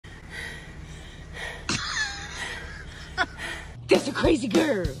That's a crazy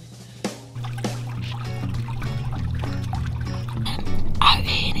girl. Our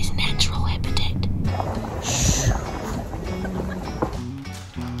hand is natural habitat.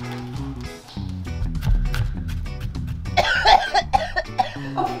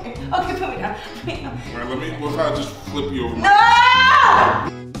 Okay, put me down. Alright, what if I just flip you over? No!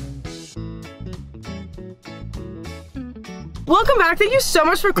 Welcome back. Thank you so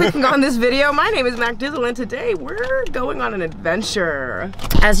much for clicking on this video. My name is Mac Dizzle, and today we're going on an adventure.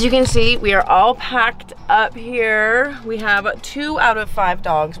 As you can see, we are all packed up here. We have 2 out of 5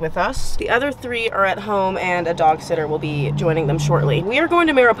 dogs with us. The other 3 are at home, and a dog sitter will be joining them shortly. We are going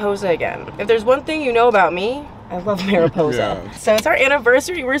to Mariposa again. If there's one thing you know about me, I love Mariposa. Yeah. So it's our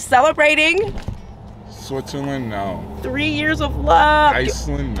anniversary. We're celebrating. Switzerland, no. 3 years of love.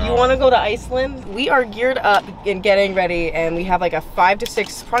 Iceland, no. You want to go to Iceland? We are geared up and getting ready, and we have like a 5 to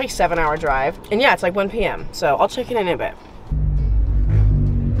 6, probably 7-hour drive. And yeah, it's like 1 p.m. So I'll check in a bit.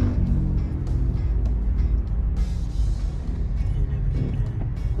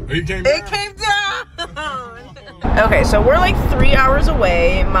 It came down. It came down. Okay, so we're like 3 hours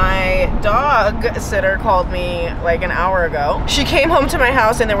away. My dog sitter called me like an hour ago. She came home to my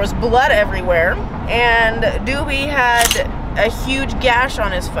house and there was blood everywhere. And Doobie had a huge gash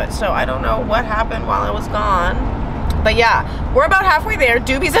on his foot. So I don't know what happened while I was gone. But yeah, we're about halfway there.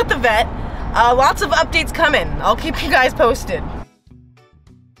 Doobie's at the vet. Lots of updates coming. I'll keep you guys posted.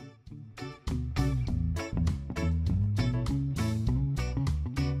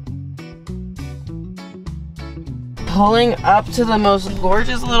 Pulling up to the most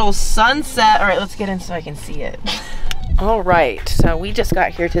gorgeous little sunset. All right, let's get in so I can see it. All right, so we just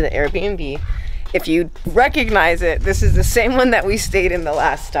got here to the Airbnb. If you recognize it, this is the same one that we stayed in the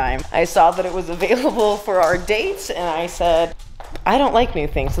last time. I saw that it was available for our dates, and I said, I don't like new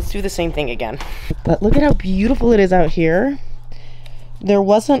things. Let's do the same thing again. But look at how beautiful it is out here. There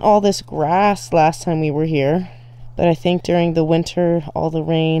wasn't all this grass last time we were here, but I think during the winter, all the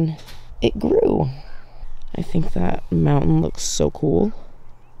rain, it grew. I think that mountain looks so cool.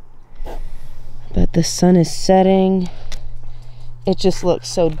 But the sun is setting. It just looks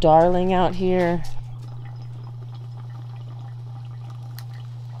so darling out here.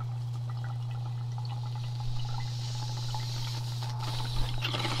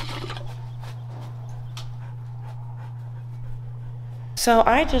 So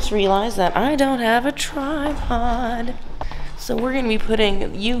I just realized that I don't have a tripod. So we're gonna be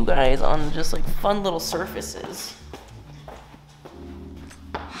putting you guys on just like fun little surfaces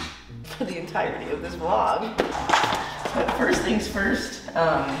for the entirety of this vlog. But first things first,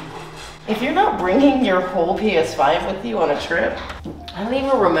 if you're not bringing your whole PS5 with you on a trip, I don't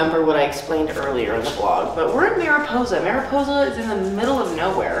even remember what I explained earlier in the vlog, but we're in Mariposa. Mariposa is in the middle of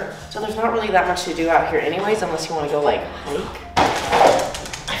nowhere, so there's not really that much to do out here anyways, unless you want to go like hike.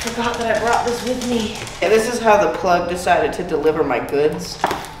 I forgot that I brought this with me. And this is how the plug decided to deliver my goods.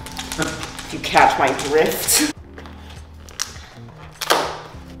 If you catch my drift.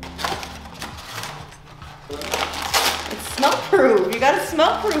 It's smell-proof. You gotta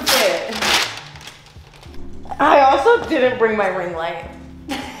smell-proof it. I also didn't bring my ring light.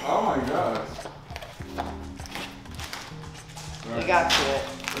 Oh my gosh. We got to it.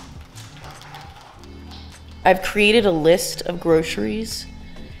 I've created a list of groceries,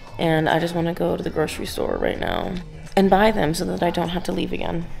 and I just want to go to the grocery store right now and buy them so that I don't have to leave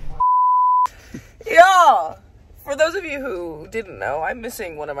again. Yeah! For those of you who didn't know, I'm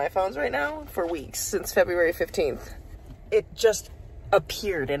missing one of my phones right now for weeks, since February 15th. It just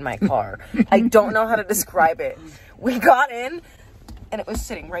appeared in my car. I don't know how to describe it. We got in, and it was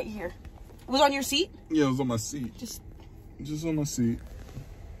sitting right here. It was on your seat? Yeah, it was on my seat. Just on my seat.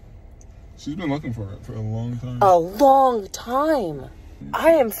 She's been looking for it for a long time. A long time.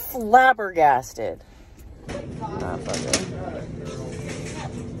 I am flabbergasted. Nah,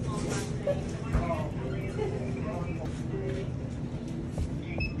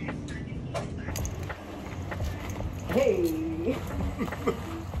 hey.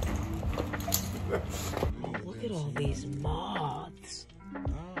 Look at all these moths.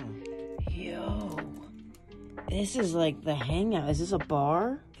 Yo. This is like the hangout. Is this a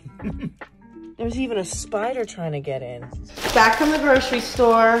bar? There's even a spider trying to get in. Back from the grocery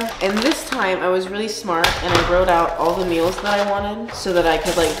store, and this time I was really smart and I wrote out all the meals that I wanted so that I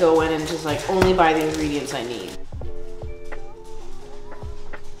could like go in and just like only buy the ingredients I need.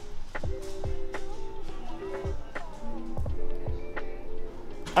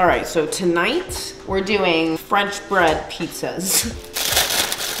 All right, so tonight we're doing French bread pizzas.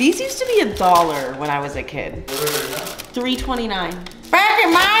 These used to be $1 when I was a kid. $3.29. Back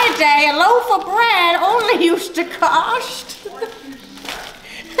in my day, a loaf of bread only used to cost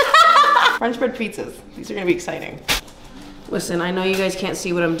French bread pizzas. These are gonna be exciting. Listen, I know you guys can't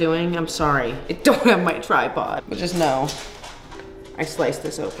see what I'm doing. I'm sorry. I don't have my tripod. But just know, I sliced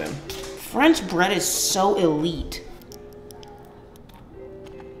this open. French bread is so elite.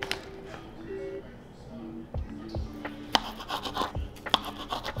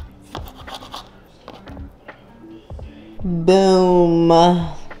 Boom.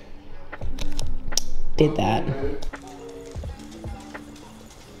 Did that.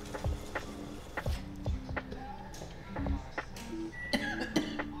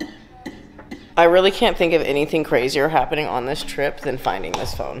 I really can't think of anything crazier happening on this trip than finding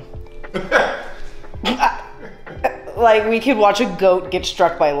this phone. Like, we could watch a goat get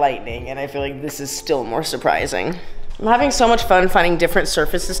struck by lightning, and I feel like this is still more surprising. I'm having so much fun finding different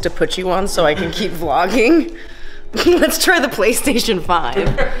surfaces to put you on so I can keep vlogging. Let's try the PlayStation 5.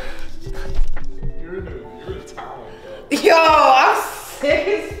 You're a talent, though. Yo, I'm sick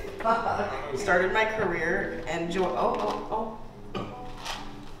as fuck. Started my career and oh.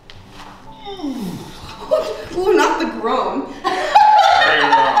 Ooh, not the groan.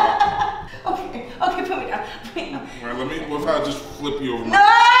 Okay, put me down. Alright, what if I just flip you over? No!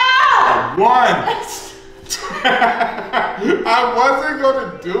 I wasn't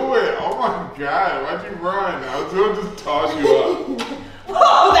gonna do it. Oh my god, why'd you run? I was gonna just toss you up.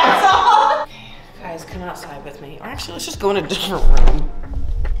 Whoa, that's all. Okay, guys, come outside with me. Or actually, let's just go in a different room.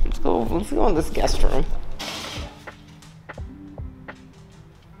 Let's go in this guest room.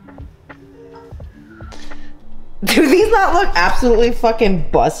 Do these not look absolutely fucking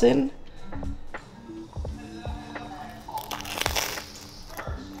bussin'?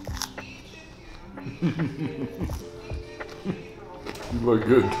 You look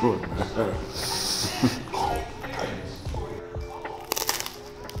good doing that.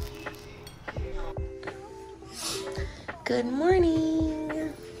 Good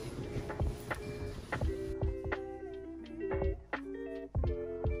morning.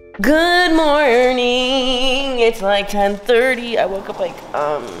 Good morning. It's like 10:30. I woke up like,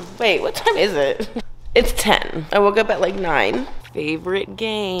 wait, what time is it? It's 10. I woke up at like 9. Favorite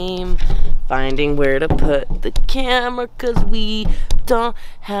game, finding where to put the camera cause we don't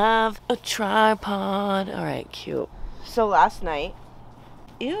have a tripod. All right, cute. So last night,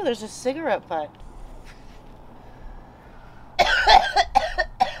 ew, there's a cigarette butt.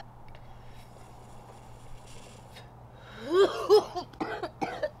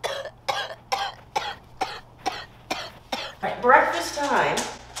 Alright, breakfast time.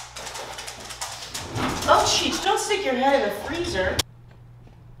 Oh jeez, don't stick your head in the freezer.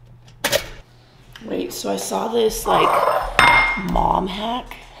 Wait, so I saw this like mom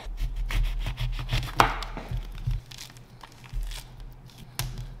hack.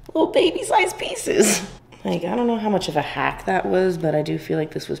 Little baby-sized pieces. Like, I don't know how much of a hack that was, but I do feel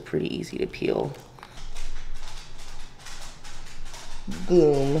like this was pretty easy to peel.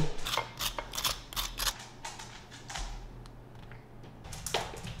 Boom.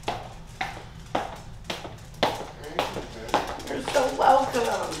 You're so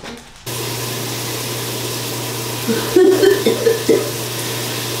welcome.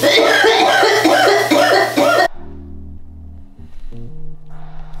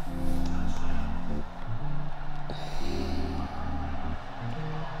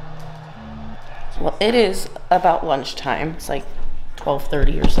 Well, it is about lunchtime. It's like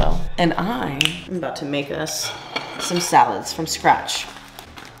 12:30 or so. And I'm about to make us some salads from scratch.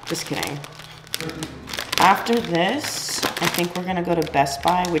 Just kidding. After this, I think we're gonna go to Best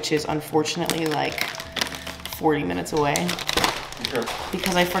Buy, which is unfortunately like 40 minutes away. Okay.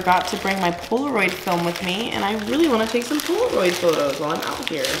 Because I forgot to bring my Polaroid film with me, and I really wanna take some Polaroid photos while I'm out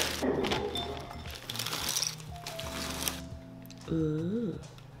here. Ooh.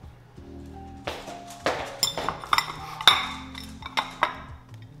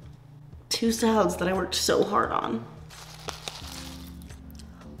 Two salads that I worked so hard on.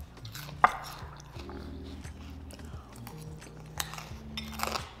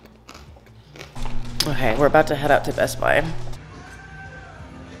 Okay, we're about to head out to Best Buy.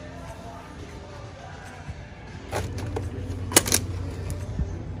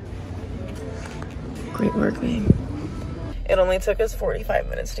 Great work, babe. It only took us 45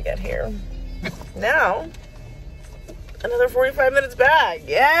 minutes to get here. Now, another 45 minutes back.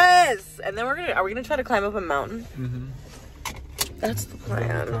 Yes! And then are we gonna try to climb up a mountain? Mm-hmm. That's the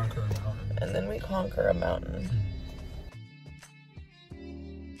plan. And then we conquer a mountain.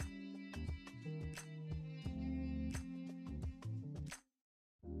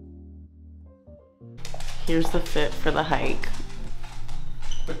 Here's the fit for the hike.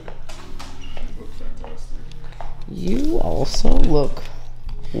 You also look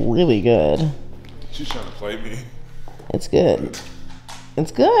really good. She's trying to play me. It's good.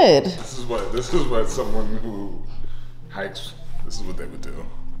 It's good. This is what someone who hikes, this is what they would do.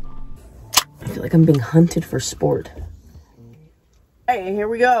 I feel like I'm being hunted for sport. Hey, here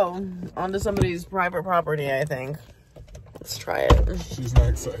we go. Onto somebody's private property, I think. Let's try it. She's not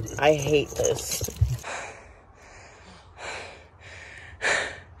excited. I hate this.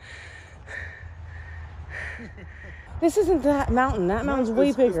 This isn't that mountain. That mountain's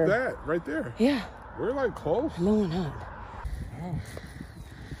way bigger. It's that right there. Yeah. We're like close. No, we're not. Oh.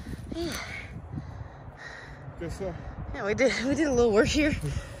 Guess so. Yeah, we did a little work here.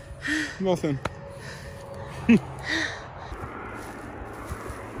 Nothing.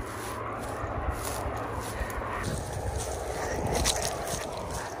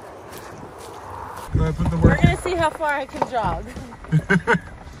 Go put the work. We're gonna see how far I can jog.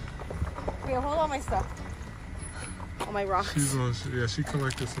 Okay, hold on my stuff. All my rocks. She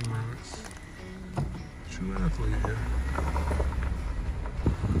collected some rocks. True athlete here.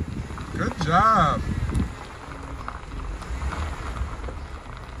 Good job.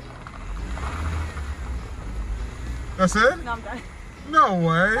 That's it? No, I'm done. No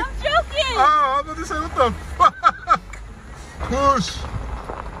way. I'm joking. Oh, I was about to say, what the fuck? Push.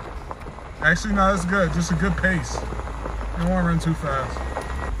 Actually, no, that's good. Just a good pace. You don't want to run too fast.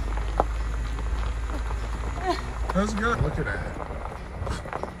 That's good. Look at that.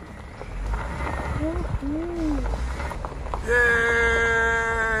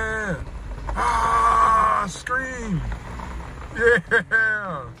 Yeah! Ah, scream! Yeah!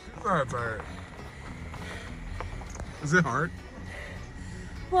 She's not tired. Is it hard?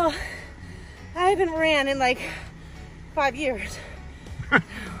 Well, I haven't ran in like 5 years.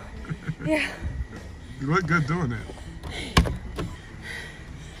 Yeah. You look good doing it.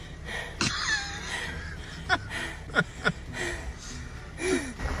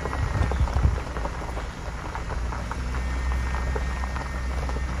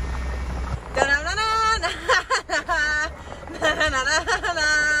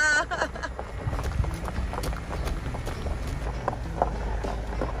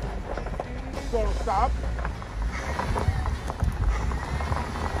 So stop.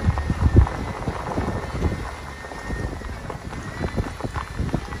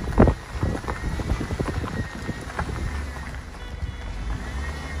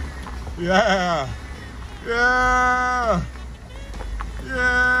 Yeah. Yeah.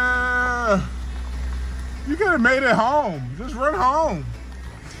 Yeah. You could have made it home. Just run home.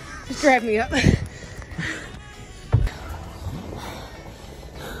 Just drive me up.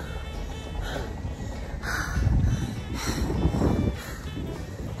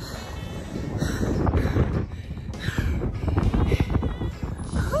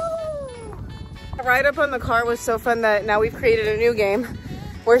 The ride up on the car was so fun that now we've created a new game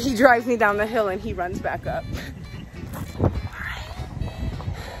where he drives me down the hill and he runs back up. All right.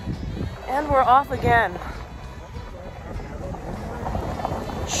 And we're off again.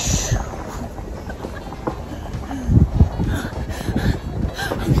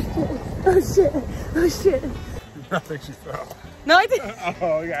 Oh shit, oh shit. I think she fell. No, I didn't.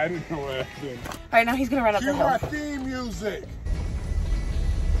 Oh, yeah, I didn't know what happened. All right, now he's gonna run up the hill. Cue our theme music.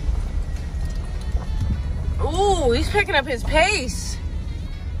 Ooh, he's picking up his pace.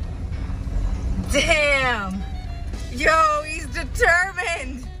 Damn. Yo, he's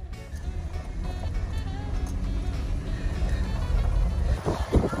determined.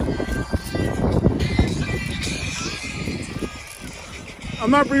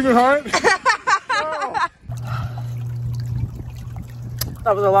 I'm not breathing hard. No.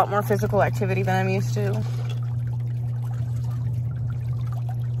 That was a lot more physical activity than I'm used to.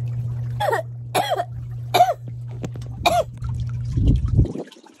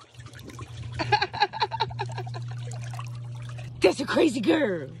 That's a crazy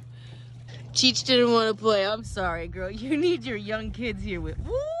girl. Cheech didn't want to play. I'm sorry, girl. You need your young kids here with.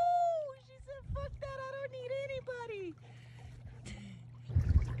 Woo! She said, fuck that. I don't need anybody.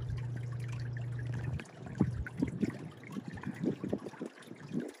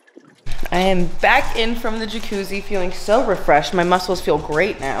 I am back in from the jacuzzi feeling so refreshed. My muscles feel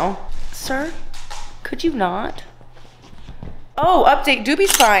great now. Sir, could you not? Oh, update.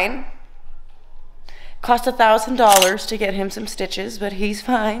 Doobie's fine. Cost $1,000 to get him some stitches, but he's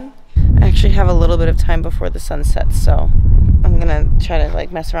fine. I actually have a little bit of time before the sun sets, so I'm gonna try to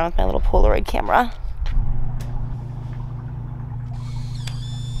like mess around with my little Polaroid camera.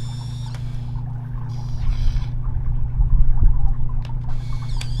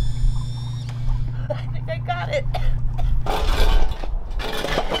 I think I got it.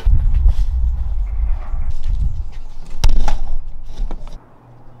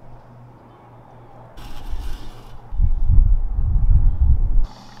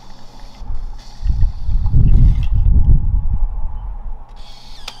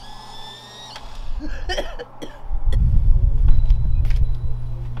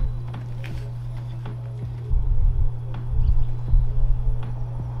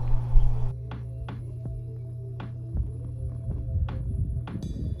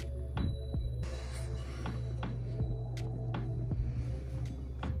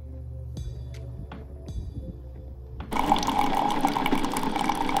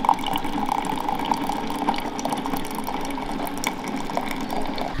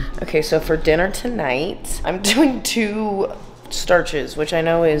 Okay, so for dinner tonight, I'm doing 2 starches, which I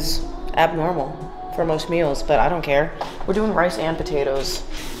know is abnormal for most meals, but I don't care. We're doing rice and potatoes.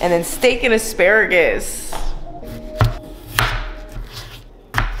 And then steak and asparagus.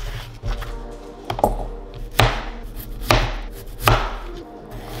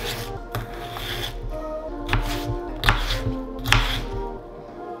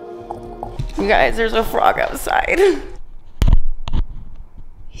 You guys, there's a frog outside.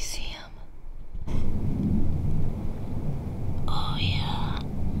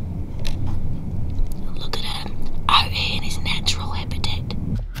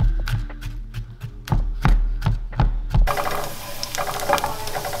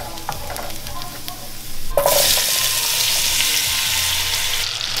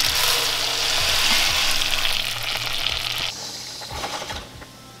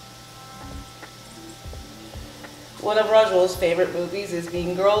 One of Rajul's favorite movies is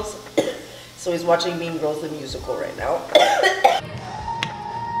Mean Girls, so he's watching Mean Girls the musical right now.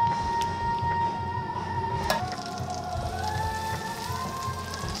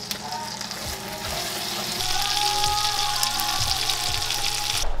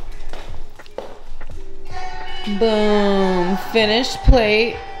 Boom, finished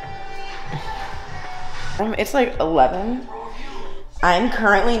plate. It's like 11. I'm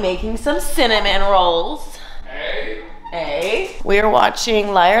currently making some cinnamon rolls. Hey. We are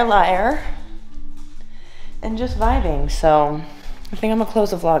watching Liar Liar and just vibing. So I think I'm gonna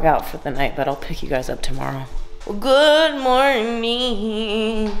close the vlog out for the night, but I'll pick you guys up tomorrow. Well, good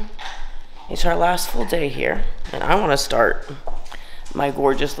morning. It's our last full day here, and I want to start my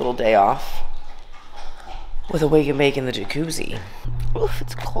gorgeous little day off with a wake and bake in the jacuzzi. Oof,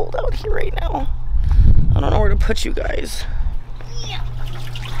 it's cold out here right now. I don't know where to put you guys. Yeah.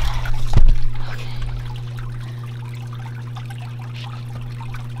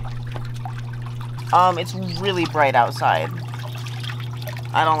 It's really bright outside.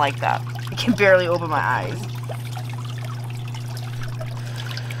 I don't like that. I can barely open my eyes.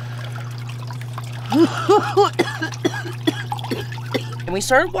 And we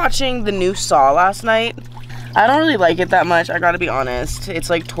started watching the new Saw last night. I don't really like it that much, I gotta be honest. It's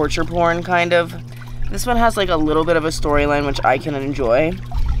like torture porn, kind of. This one has like a little bit of a storyline, which I can enjoy.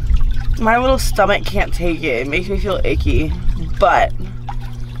 My little stomach can't take it. It makes me feel icky, but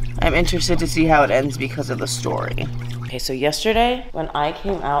I'm interested to see how it ends because of the story. Okay, so yesterday when I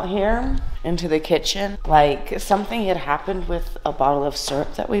came out here into the kitchen, like something had happened with a bottle of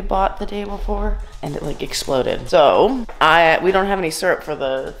syrup that we bought the day before, and it like exploded. So we don't have any syrup for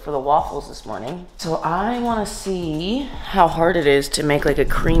the waffles this morning. So I want to see how hard it is to make like a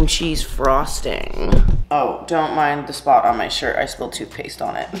cream cheese frosting. Oh, don't mind the spot on my shirt. I spilled toothpaste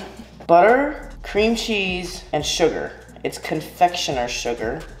on it. Butter, cream cheese, and sugar. It's confectioner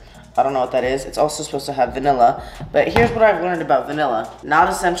sugar. I don't know what that is. It's also supposed to have vanilla, but here's what I've learned about vanilla. Not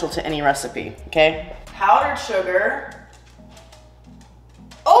essential to any recipe, okay? Powdered sugar.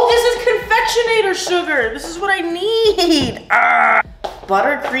 Oh, this is confectioner sugar. This is what I need.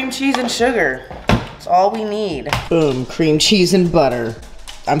 Butter, cream cheese, and sugar. That's all we need. Boom, cream cheese and butter.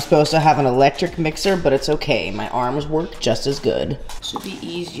 I'm supposed to have an electric mixer, but it's okay. My arms work just as good. Should be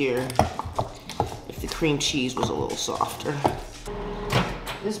easier if the cream cheese was a little softer.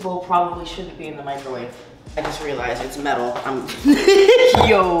 This bowl probably shouldn't be in the microwave. I just realized it's metal.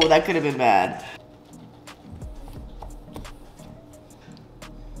 Yo, that could have been bad.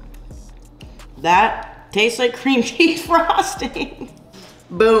 That tastes like cream cheese frosting.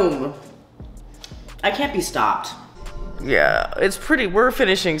 Boom. I can't be stopped. Yeah, it's pretty, we're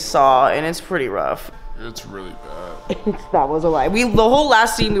finishing Saw and it's pretty rough. It's really bad. That was a lie. The whole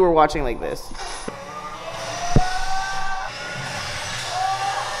last scene we were watching like this.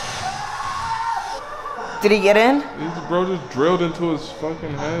 Did he get in? Bro just drilled into his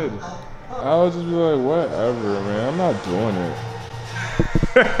fucking head. I would just be like, whatever, man. I'm not doing it.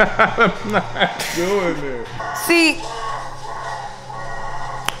 I'm not doing it. See,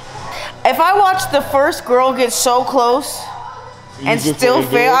 if I watched the first girl get so close and still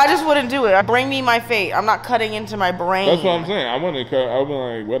fail, I just wouldn't do it. Bring me my fate. I'm not cutting into my brain. That's what I'm saying. I wouldn't cut. I would be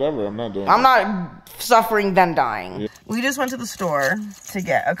like, whatever. I'm not doing it. I'm not suffering than dying. We just went to the store to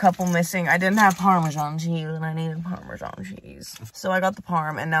get a couple missing. I didn't have Parmesan cheese and I needed Parmesan cheese. So I got the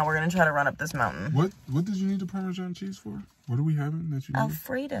Parm and now we're gonna try to run up this mountain. What did you need the Parmesan cheese for? What are we having that you need?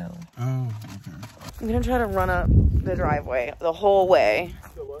 Alfredo. Oh, okay. I'm gonna try to run up the driveway the whole way.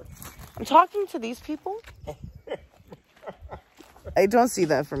 I'm talking to these people. I don't see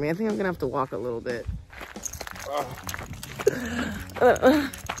that for me. I think I'm gonna have to walk a little bit.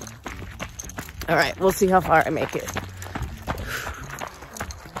 All right, we'll see how far I make it.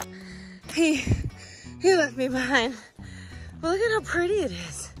 He left me behind. But look at how pretty it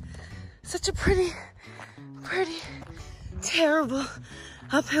is. Such a pretty, terrible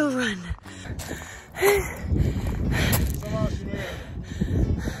uphill run.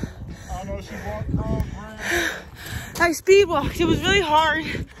 I speed walked. It was really hard.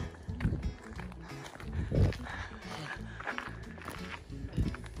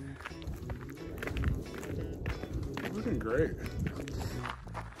 Looking great.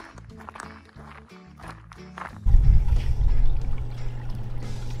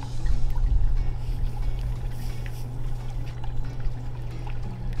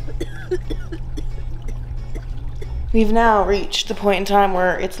 We've now reached the point in time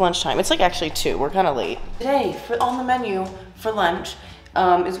where it's lunchtime. It's like actually 2. We're kind of late. Today, on the menu for lunch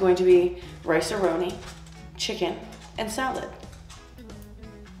is going to be rice-a-roni, chicken, and salad.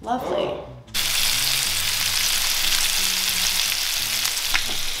 Lovely. Oh.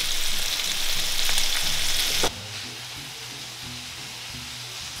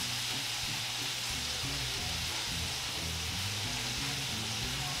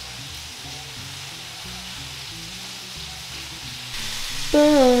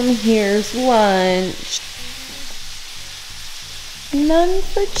 Boom, here's lunch. None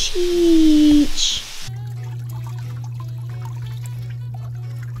for Cheech.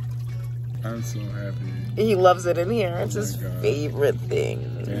 I'm so happy. He loves it in here. It's his favorite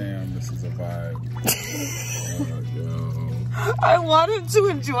thing. Damn, this is a vibe. Yo. I want him to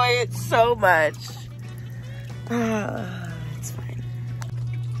enjoy it so much. It's fine.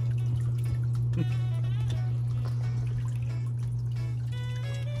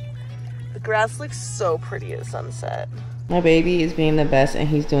 The grass looks so pretty at sunset. My baby is being the best and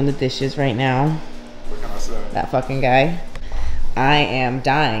he's doing the dishes right now. What can I say? That fucking guy. I am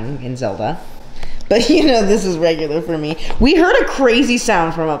dying in Zelda. But you know, this is regular for me. We heard a crazy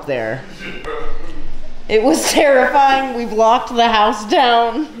sound from up there. It was terrifying. We've locked the house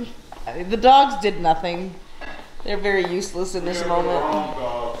down. The dogs did nothing. They're very useless in this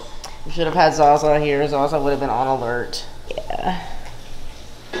moment. We should have had Zaza here. Zaza would have been on alert. Yeah.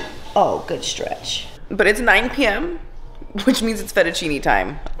 Oh, good stretch. But it's 9 p.m., which means it's fettuccine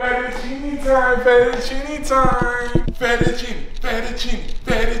time. Fettuccine time, fettuccine time. Fettuccine, fettuccine,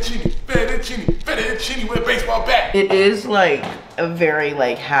 fettuccine, fettuccine, fettuccine with a baseball bat. It is like a very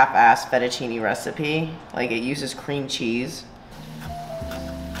like half-assed fettuccine recipe. Like it uses cream cheese.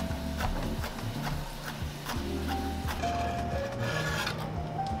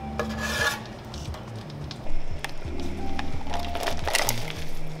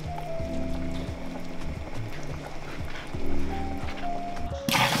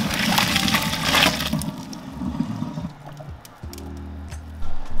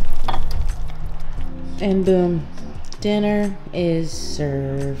 And boom, dinner is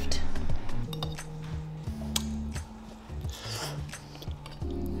served.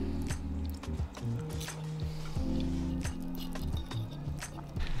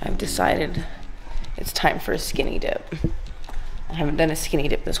 I've decided it's time for a skinny dip. I haven't done a skinny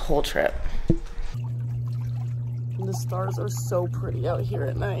dip this whole trip. The stars are so pretty out here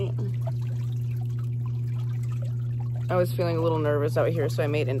at night. I was feeling a little nervous out here, so I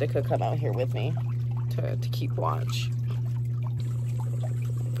made Indica come out here with me to keep watch.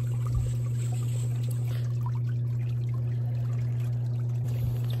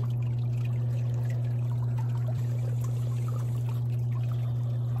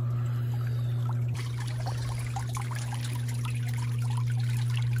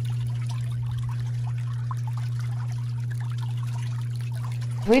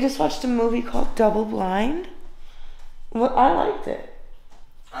 We just watched a movie called Double Blind. Well, I liked it.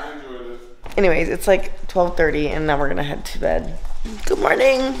 I enjoyed it. Anyways, it's like 12:30 and now we're gonna head to bed. Good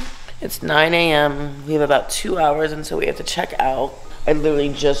morning. It's 9 a.m. We have about 2 hours until we have to check out. I literally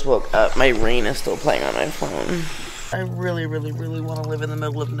just woke up. My rain is still playing on my phone. I really, really, really want to live in the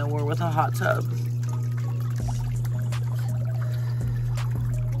middle of nowhere with a hot tub.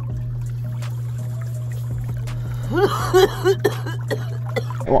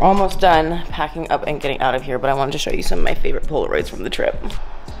 We're almost done packing up and getting out of here, but I wanted to show you some of my favorite Polaroids from the trip.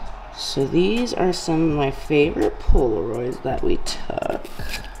 So these are some of my favorite Polaroids that we took.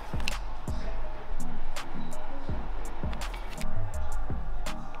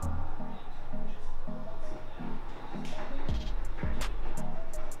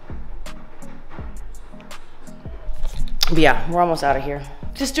 But yeah, we're almost out of here.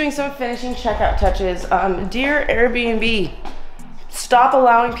 Just doing some finishing checkout touches. Dear Airbnb, stop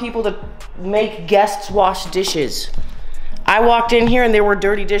allowing people to make guests wash dishes. I walked in here and there were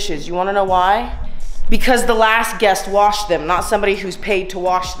dirty dishes. You wanna know why? Because the last guest washed them, not somebody who's paid to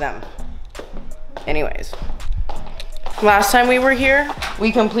wash them. Anyways, last time we were here,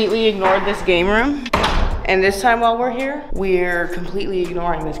 we completely ignored this game room. And this time while we're here, we're completely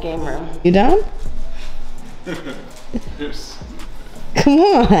ignoring this game room. You done? Yes. Come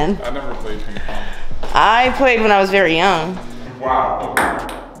on. I never played ping pong. I played when I was very young. Wow.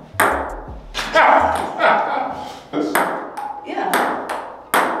 Yeah.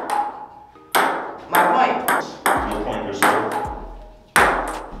 My point. Your point is good.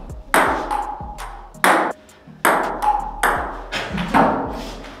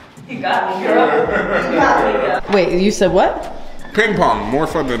 You got me, girl. You got me, girl. Wait, you said what? Ping pong, more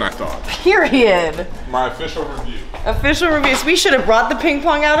fun than I thought. Period. My official review. Official reviews. We should have brought the ping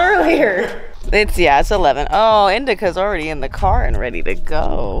pong out earlier. It's 11. Oh, Indica's already in the car and ready to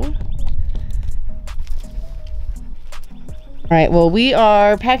go. All right, well, we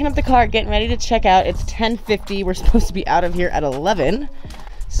are packing up the car, getting ready to check out. It's 10:50. We're supposed to be out of here at 11.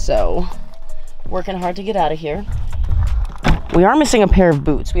 So, working hard to get out of here. We are missing a pair of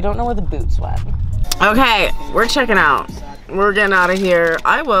boots. We don't know where the boots went. Okay, we're checking out. We're getting out of here.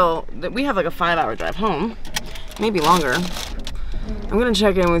 We have like a 5-hour drive home. Maybe longer. I'm gonna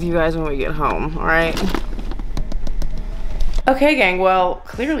check in with you guys when we get home, all right? Okay, gang, well,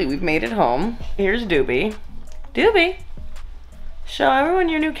 clearly we've made it home. Here's Doobie. Doobie, show everyone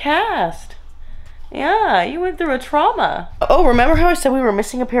your new cast. Yeah, you went through a trauma. Oh, remember how I said we were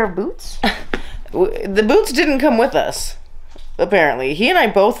missing a pair of boots? The boots didn't come with us, apparently. He and I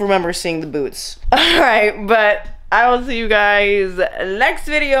both remember seeing the boots. All right, but I will see you guys next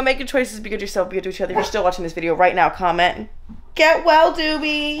video. Make your choices, be good to yourself, be good to each other. If you're still watching this video right now, comment, get well,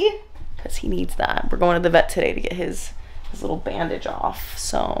 Doobie, because he needs that. We're going to the vet today to get his little bandage off,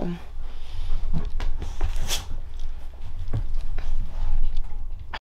 so.